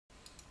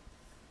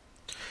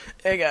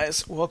Hey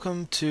guys,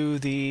 welcome to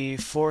the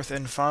fourth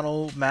and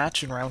final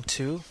match in round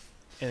two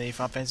in the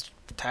Final Fantasy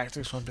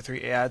Tactics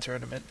 1.3 AI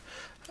tournament.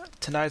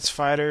 Tonight's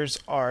fighters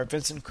are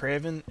Vincent,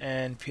 Craven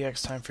and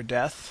PX Time for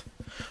Death.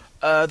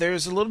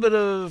 There's a little bit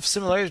of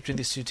similarity between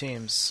these two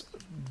teams.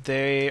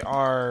 They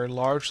are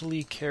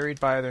largely carried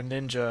by their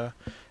ninja,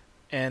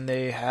 and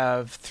they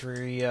have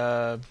three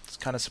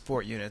kind of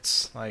support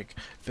units. Like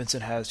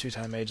Vincent has two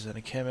time mages and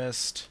a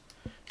chemist,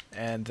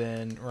 and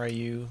then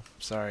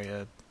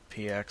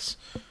PX.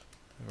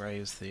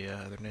 Ryu's the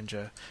other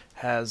ninja,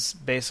 has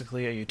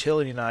basically a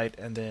utility knight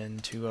and then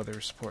two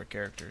other support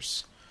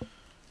characters.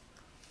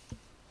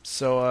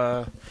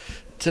 So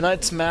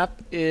tonight's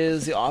map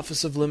is the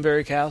Office of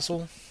Limberry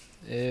Castle.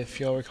 If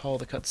y'all recall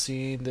the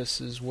cutscene,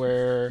 this is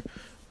where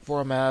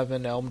Vormav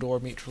and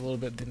Elmdor meet for a little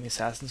bit. Then the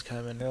assassins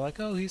come in. They're like,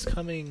 "Oh, he's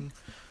coming,"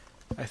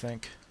 I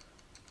think.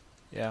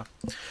 Yeah.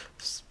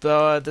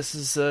 So this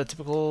is a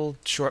typical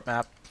short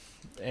map,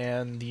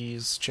 and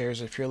these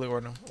chairs are purely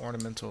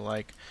ornamental.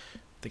 Like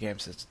the game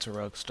says, it's a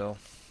rogue still.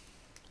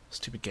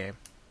 Stupid game.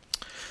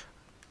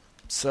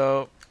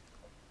 So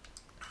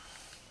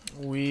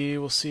we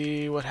will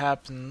see what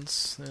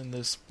happens in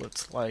this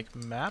blitz-like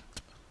map.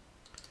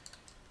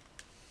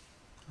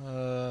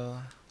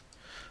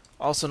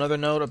 Also, another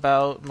note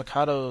about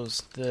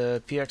Mikado's,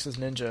 the PX's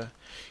ninja.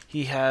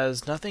 He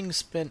has nothing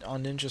spent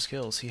on ninja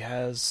skills. He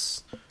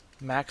has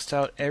maxed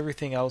out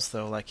everything else,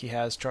 though. Like, he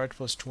has charge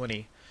plus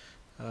 20.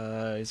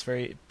 He's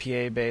very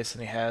PA based,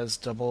 and he has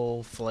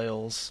double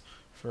flails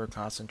for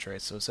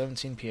concentrate. So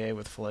 17 PA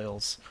with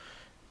flails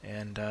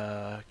and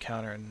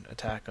counter and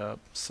attack up.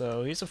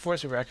 So he's a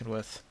force to be reckoned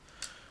with.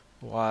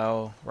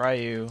 While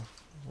Ryu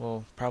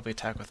will probably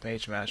attack with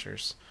mage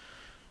mashers.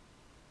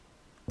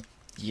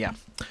 Yeah.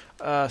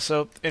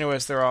 So,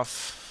 anyways, they're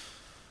off.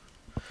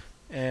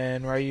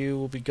 And Ryu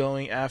will be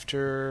going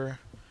after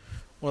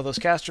one of those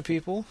caster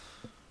people.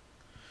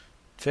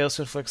 Fails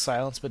to inflict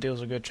silence, but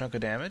deals a good chunk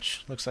of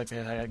damage. Looks like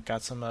they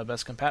got some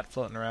best compat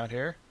floating around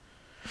here.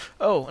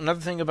 Oh, another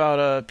thing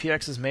about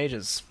PX's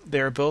mages.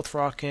 They're both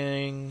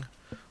rocking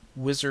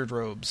wizard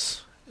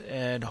robes.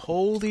 And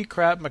holy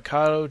crap,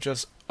 Mikado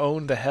just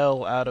owned the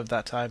hell out of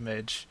that time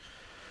mage.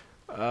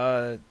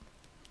 His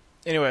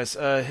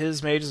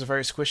mages are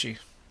very squishy.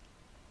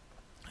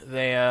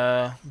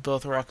 They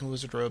both are rocking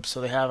wizard robes,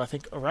 so they have, I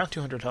think, around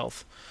 200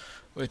 health,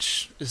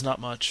 which is not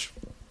much.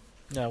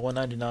 Yeah,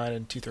 199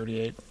 and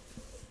 238.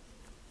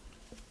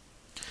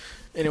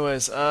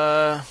 Anyways,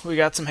 we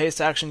got some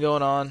haste action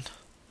going on.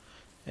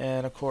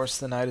 And of course,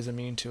 the knight is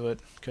immune to it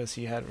because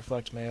he had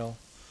Reflect Mail.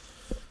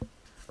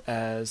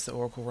 As the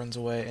Oracle runs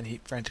away and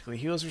he frantically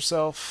heals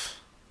herself.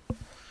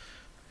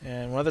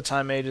 And one of the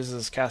time mages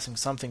is casting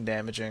something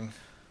damaging.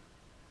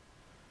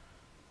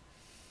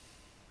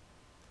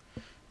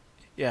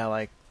 Yeah,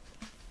 like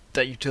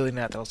that utility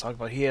net that I was talking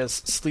about. He has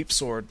Sleep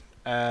Sword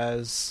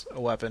as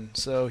a weapon,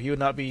 so he would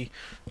not be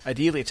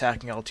ideally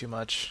attacking all too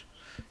much.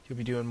 He'll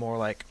be doing more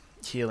like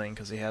healing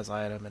because he has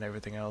item and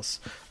everything else.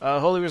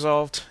 Holy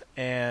Resolved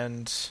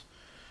and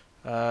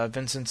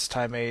Vincent's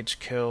Time Mage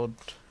killed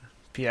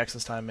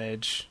PX's Time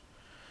Mage,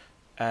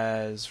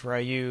 as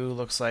Ryu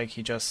looks like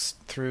he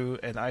just threw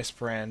an Ice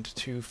Brand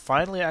to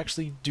finally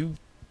actually do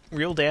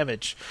real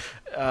damage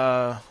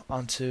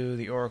onto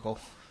the Oracle.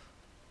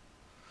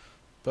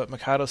 But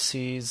Mikado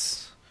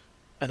sees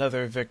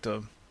another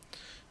victim.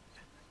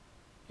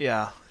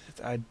 Yeah,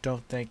 I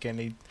don't think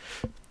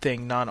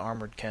anything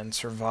non-armored can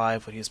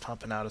survive what he's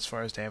pumping out as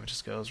far as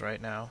damages goes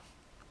right now.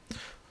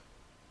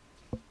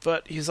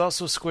 But he's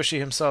also squishy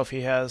himself.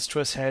 He has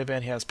Twist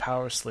Headband, he has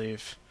Power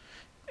Sleeve,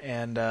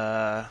 and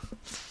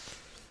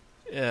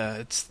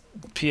it's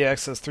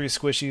PX has 3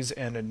 squishies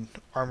and an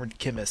armored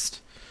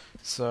chemist.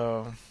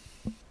 So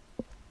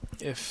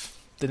if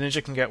the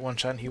ninja can get one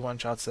shot and he one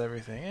shots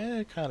everything,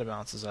 it kind of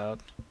balances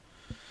out.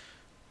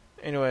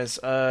 Anyways,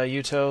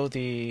 Yuto,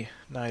 the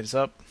knight, is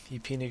up. He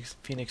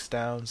Phoenix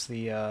downs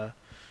the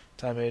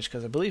time mage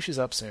because I believe she's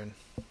up soon.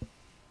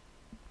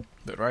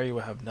 But Ryu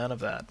will have none of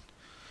that.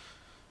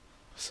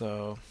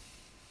 So,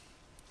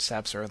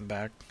 saps her in the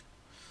back.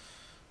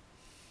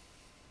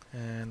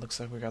 And looks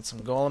like we got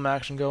some golem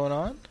action going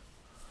on.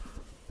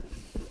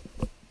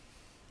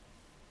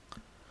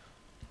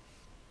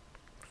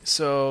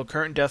 So,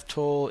 current death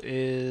toll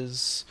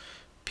is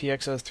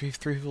PX has 3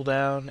 people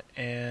down,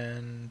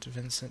 and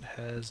Vincent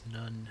has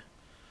none.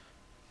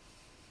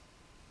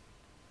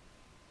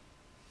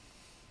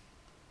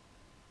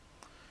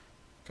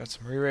 Got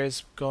some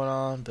re-raise going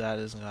on, but that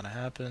isn't going to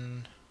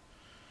happen.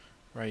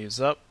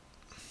 Ryu's up.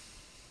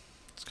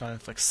 It's kind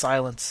of like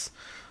silence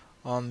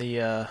on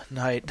the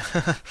knight.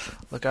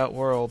 Look out,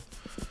 world.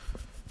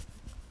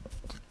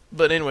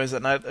 But anyways,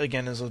 that knight,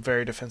 again, is a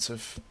very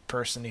defensive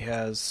person. He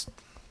has,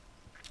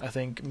 I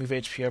think, move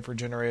HP up,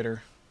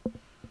 regenerator,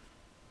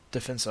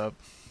 defense up.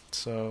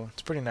 So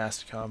it's a pretty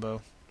nasty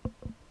combo.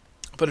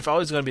 But if all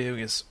he's going to be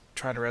doing is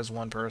trying to res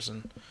one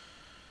person,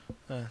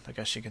 I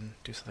guess she can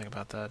do something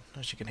about that.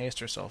 She can haste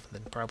herself and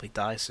then probably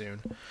die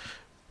soon.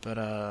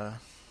 But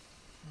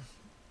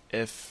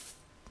if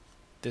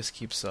this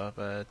keeps up,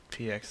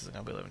 PX isn't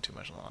going to be living too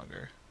much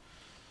longer.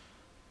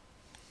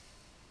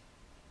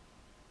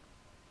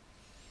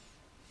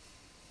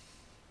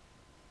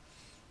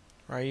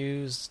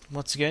 Ryu's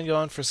once again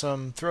going for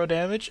some throw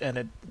damage, and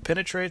it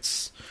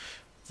penetrates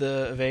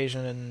the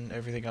evasion and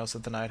everything else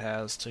that the knight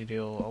has to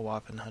deal a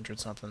whopping 100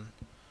 something,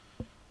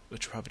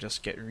 which will probably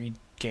just get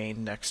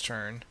regained next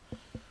turn.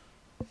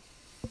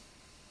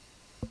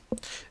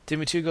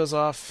 Demi 2 goes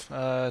off,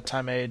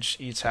 Time Mage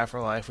eats half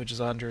her life, which is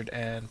 100,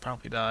 and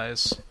promptly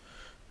dies.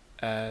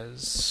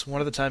 As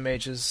one of the Time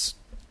Mages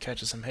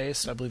catches some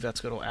haste, I believe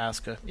that's good old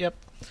Asuka. Yep.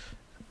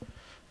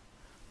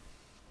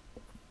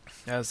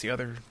 As the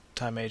other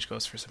Time Mage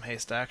goes for some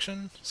haste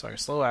action,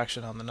 slow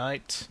action on the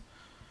knight,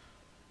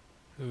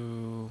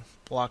 who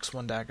blocks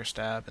one dagger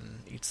stab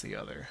and eats the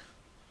other.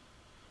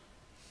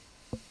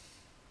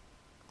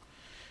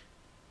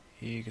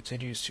 He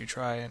continues to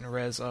try and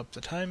res up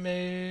the Time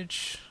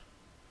Mage.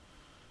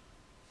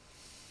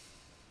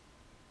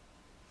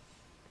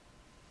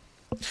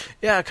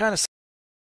 Yeah, it kind of